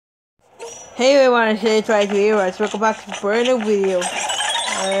Hey everyone, it's right here. Welcome back to a brand new video.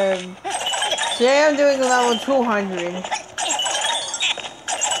 Today I'm doing level 200.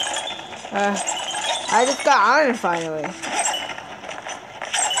 I just got iron finally.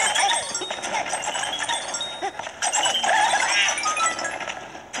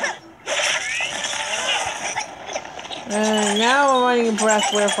 Now I'm running a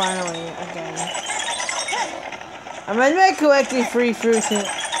breath where finally again. I'm gonna make collecting free fruits in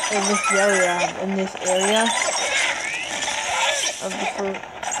this area of the fruit.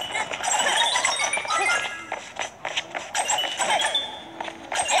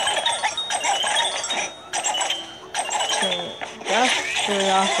 So that's pretty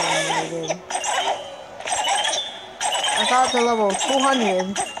awesome what I did. I got to level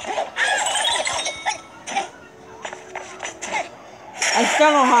 200. I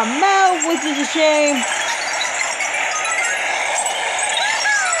still don't have mouth, which is a shame.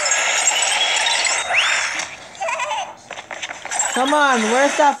 Come on,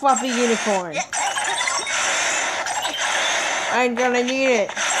 where's that fluffy unicorn? I'm gonna need it.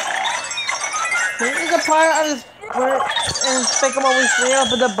 This is a part of this Despicable we free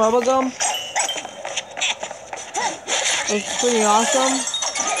up with the bubblegum. It's pretty awesome.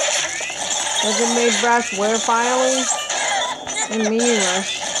 Doesn't make brass wear finally. And Minion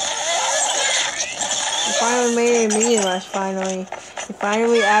Rush. We finally made a Minion Rush finally. We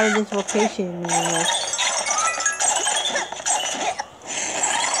finally added this location in Minion Rush.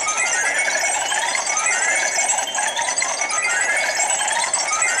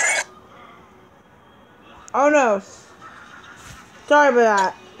 Oh no! Sorry about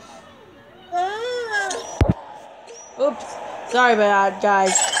that. Oops. Sorry about that,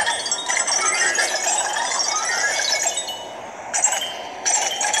 guys.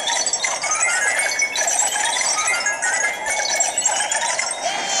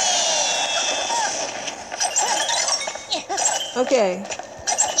 Okay.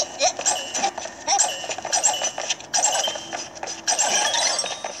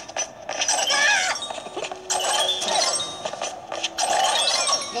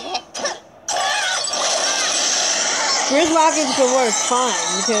 Grid rockets could work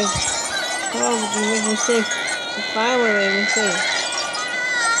fine because we make mistakes. It's fine when we make mistakes.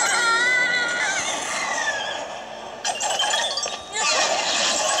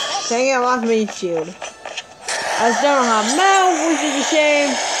 Dang it, I lost my shield. I still don't have mouth, which is a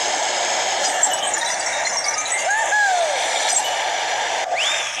shame.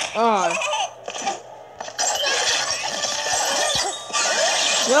 Oh.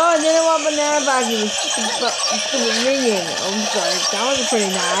 No, I didn't want banana baggy. Stupid minion. Oh, I'm sorry. That was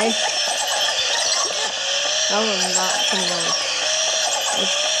pretty nice. That was not pretty nice.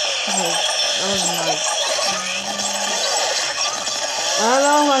 That was nice. I don't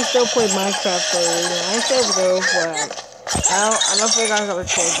know if I still play Minecraft for a reason. I still do, but I don't think I'm gonna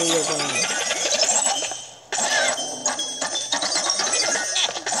play video games.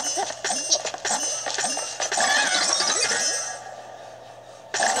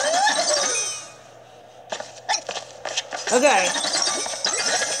 Okay.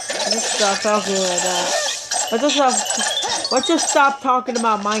 Let's stop talking like that. Let's just stop talking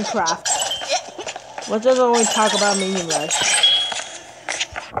about Minecraft. Let's just only talk about Minion Rush.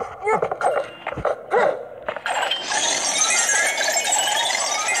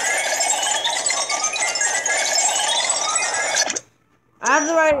 I have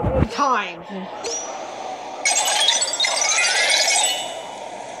to write it in time.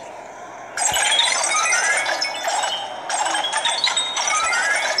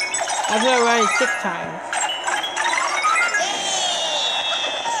 I have to write it 6 times.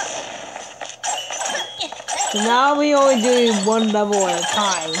 So now we only do 1 level at a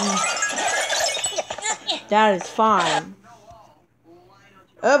time. That is fine.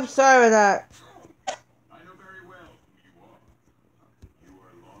 Oops, sorry about that.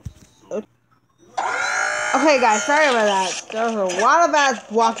 Okay guys, sorry about that. There was a lot of bats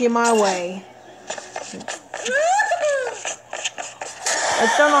walking my way. I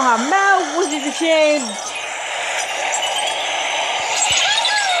still don't have mouth, which is a shame.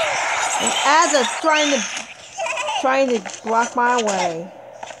 And ads are trying to block my way.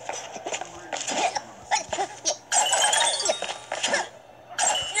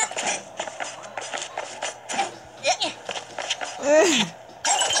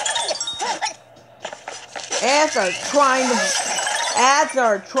 Ads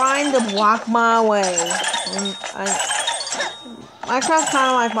are trying to block my way. Minecraft's kind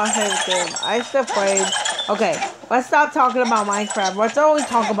of like my favorite game. I still played. Okay, let's stop talking about Minecraft. Let's only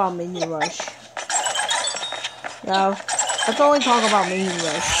talk about Minion Rush. Yo, Let's only talk about Minion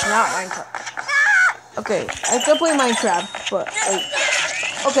Rush, not Minecraft. Okay, I still play Minecraft, but wait.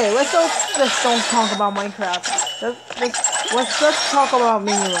 Okay, let's just don't talk about Minecraft. Let's just talk about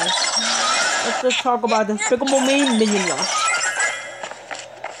Minion Rush. Let's just talk about Despicable Minion Rush.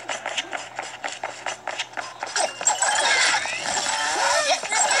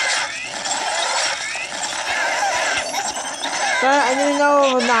 But I didn't know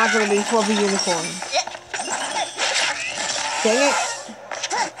it was not gonna be Fluffy Unicorn. Dang it.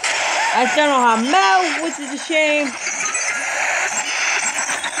 I still don't have Mel, which is a shame.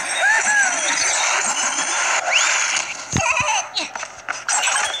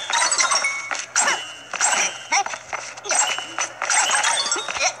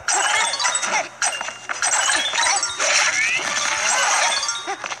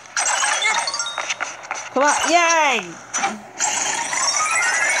 Come on, yay!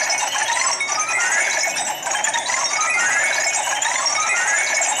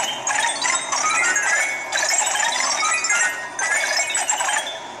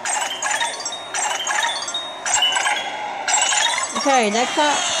 Okay, next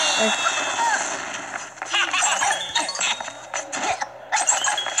up.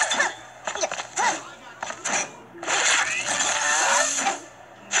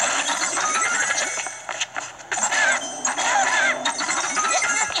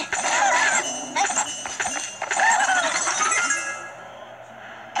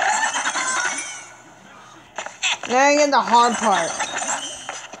 Now I get the hard part.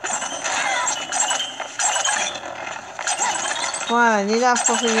 Come on, I need that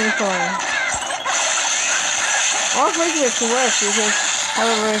fucking unicorn. All places can work because,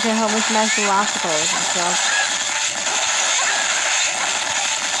 however, it can help me smash the obstacles and stuff.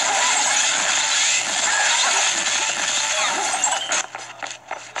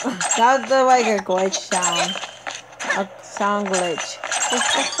 That's like a glitch sound. A sound glitch.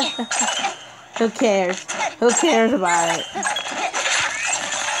 Who cares? Who cares about it?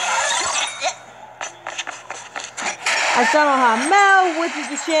 I still don't have Mel, which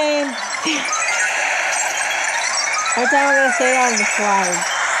is a shame. Every time I'm gonna say it on the slide.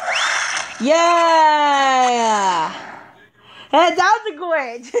 Yeah! And that was a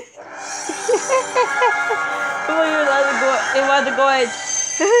glitch! It was a glitch.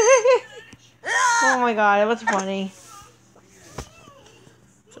 Oh my god, it was funny.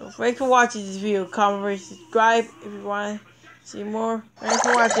 So thanks for watching this video. Comment, rate, subscribe if you want to see more. Thanks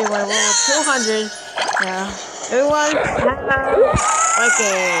for watching. We're over 200. Yeah. Everyone, have like a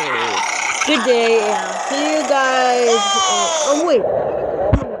good day. And I'll see you guys. Oh wait.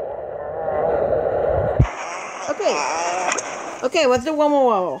 Okay. Okay. Let's do one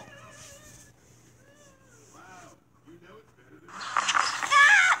more level.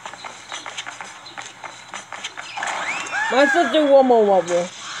 Let's just do one more level.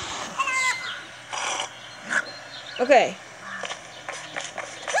 Okay.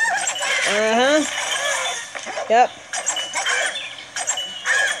 Yep.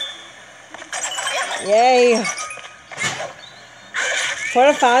 Yay. For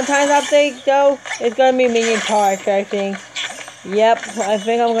the Valentine's update, though, it's gonna be Minion Park, I think. Yep, I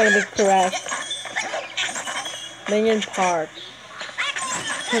think I'm gonna be correct. Minion Park.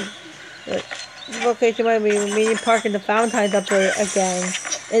 The location might be Minion Park in the Valentine's update again.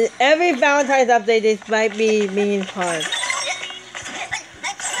 In every Valentine's update, this might be Minion Park.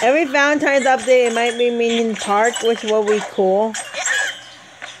 Every Valentine's update, it might be Minion Park, which will be cool.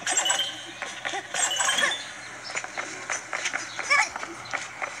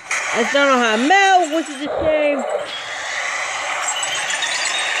 I still don't have Mel, which is a shame.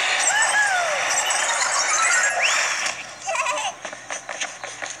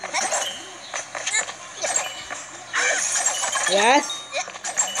 Yes?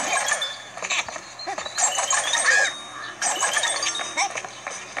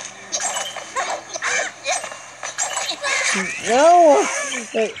 No!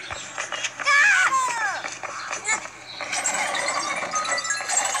 Wait.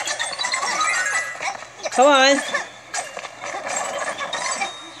 Come on.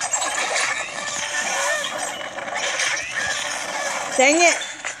 Dang it.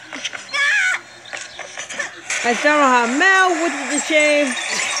 I still don't have Mel, which is a shame.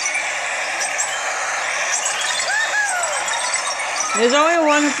 There's only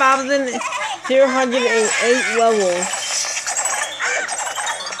 1,008 levels.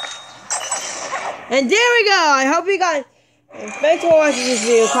 And there we go. I hope you guys. Thanks for watching this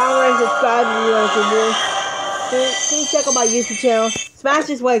video. Comment, subscribe if you want to do. Please check out my YouTube channel. Smash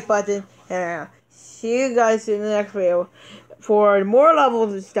this like button. And see you guys in the next video for more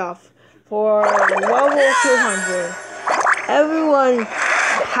levels and stuff. For level 200. Everyone,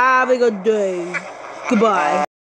 have a good day. Goodbye.